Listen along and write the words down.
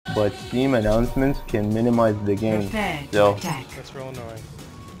but Steam announcements can minimize the game. So that's real annoying.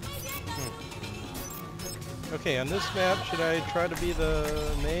 Okay, on this map, should I try to be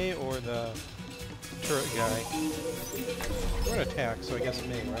the Mei or the turret guy? We're gonna attack, so I guess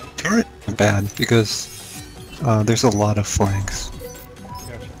Mei, right? Turret bad because there's a lot of flanks.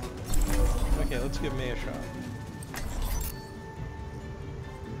 Gotcha. Okay, let's give Mei a shot.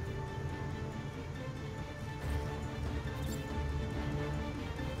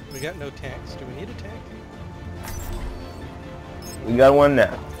 We got no tanks. Do we need a tank? we got one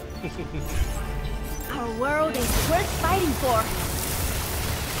now. Our world is worth fighting for.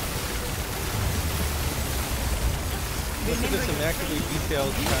 Look at this immaculately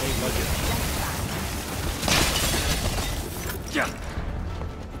detailed tiny budget.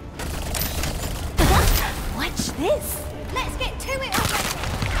 Watch this. Let's get to it already.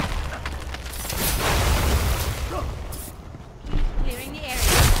 Clearing the area.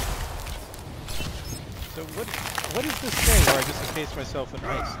 So what is this thing where I just encase myself in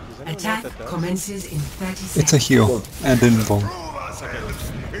ice? Does anyone know what that does? Commences in 30 seconds. It's a heal and invuln.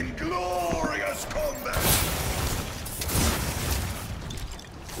 In glorious combat!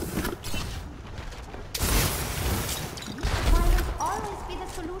 Violence always be the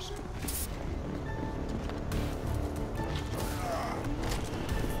solution.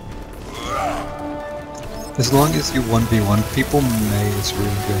 As long as you 1v1 people, Mei is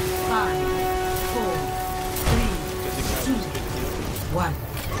really good. 5, 4, 3, 2, 1.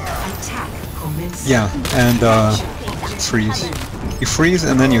 Attack commences. Yeah, and freeze. You freeze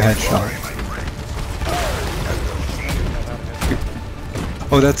and then you headshot.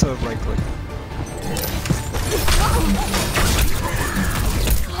 Oh, that's a right click.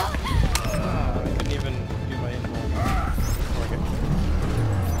 I couldn't even do my invuln.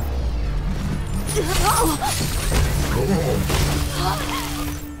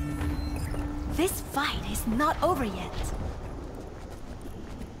 This fight is not over yet.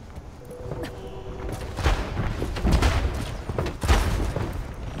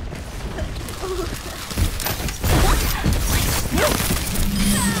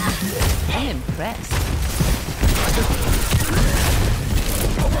 I'm impressed.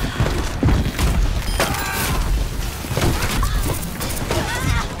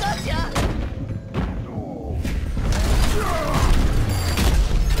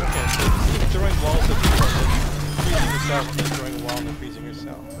 Throwing walls at people, freezing yourself, and then throwing a wall and then freezing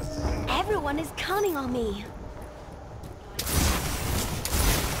yourself. Everyone is counting on me.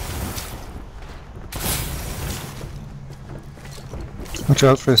 Watch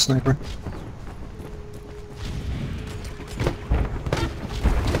out for a sniper.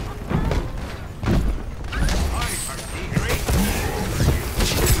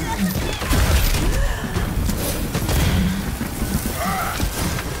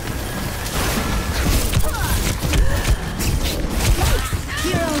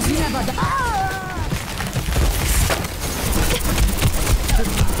 Heroes never die.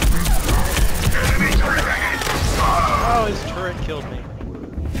 Oh, his turret killed me.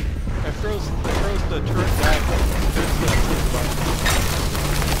 I froze the turret guy.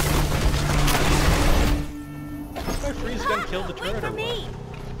 My freeze gun killed the Wait turret for or what? me.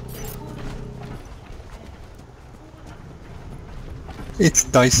 It's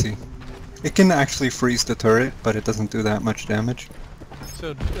dicey. It can actually freeze the turret, but it doesn't do that much damage.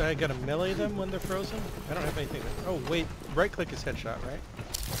 So I gotta melee them when they're frozen? I don't have anything. Oh wait, right click is headshot, right?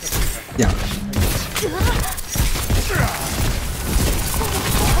 Yeah.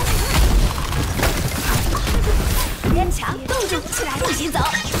 变强，动住，起来，一起走。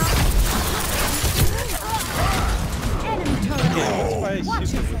 Yeah, what's my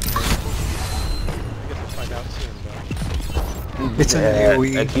super? I guess we'll find out soon, though. It's an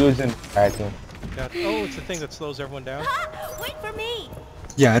AoE. Accusing tracking. Oh, it's the thing that slows everyone down? Wait for me.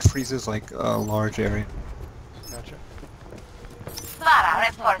 Yeah, it freezes like a large area. Gotcha. Vara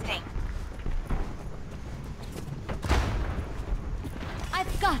reporting.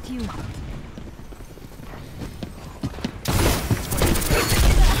 I've got you.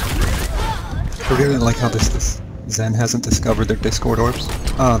 I really like how this Zen hasn't discovered their Discord orbs.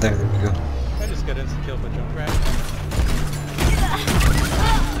 Oh, there we go. I just got instant killed by Junkrat.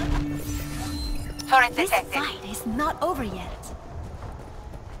 Turret This detected. fight is not over yet.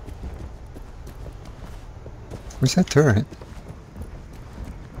 Where's that turret?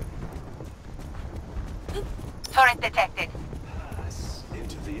 Turret detected.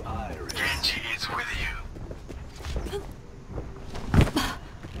 Into the iris. Genji is with you.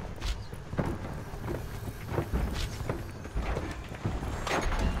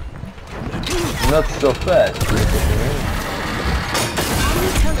 Not so fast.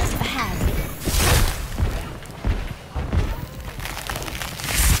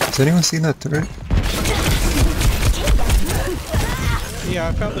 anyone see that turret? Yeah,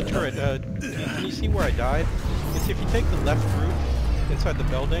 I found the turret. Can you see where I died? It's if you take the left route inside the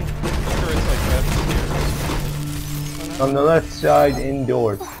building, the turret's like that. On the left side,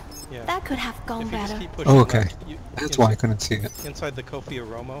 indoors. Yeah. That could have gone If you just better. keep pushing Oh, okay. left, That's why I couldn't see it. inside the Kofi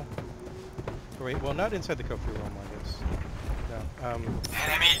Romo. Or wait, well, not inside the Kofi Romo, I guess. No.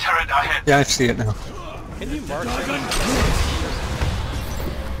 Enemy turret ahead. Yeah, I see it now. Can you mark it?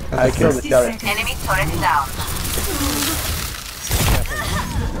 I killed the turret. Enemy turret down.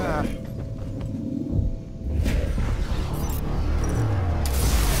 Ah.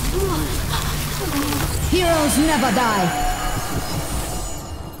 Heroes never die.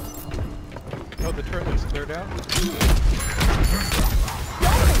 Oh, the turret looks cleared out.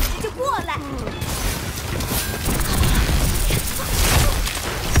 就过来。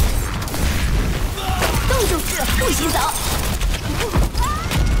冻住是不许走。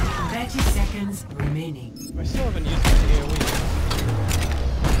 30 seconds remaining. I still haven't used the AoE.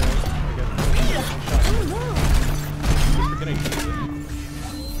 Forgetting to use it.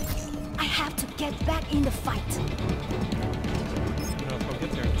 I have to get back in the fight. I don't know if I'll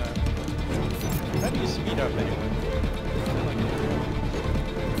get there in time. How do you speed up anyway?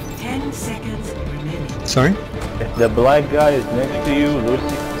 10 seconds remaining. Sorry? If the black guy is next to you,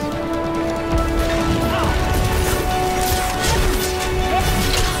 Lucy.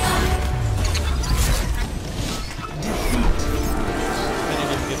 I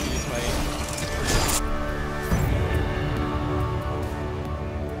didn't even get to use my aim.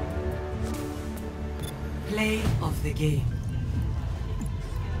 Play of the game.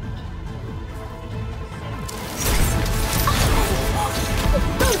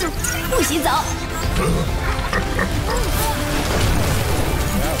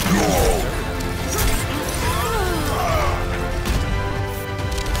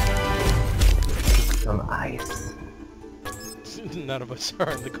 Some ice. None of us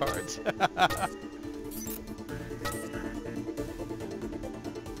are in the cards.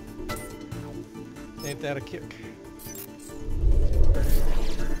 Ain't that a kick?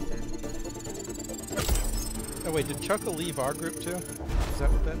 Oh wait, did Chuckle leave our group too? Is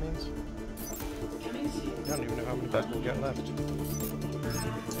that what that means? I don't even know how many people we got left.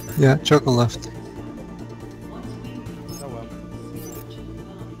 Yeah, Choco left. Oh well.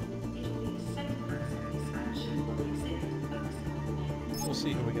 We'll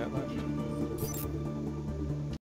see who we got left.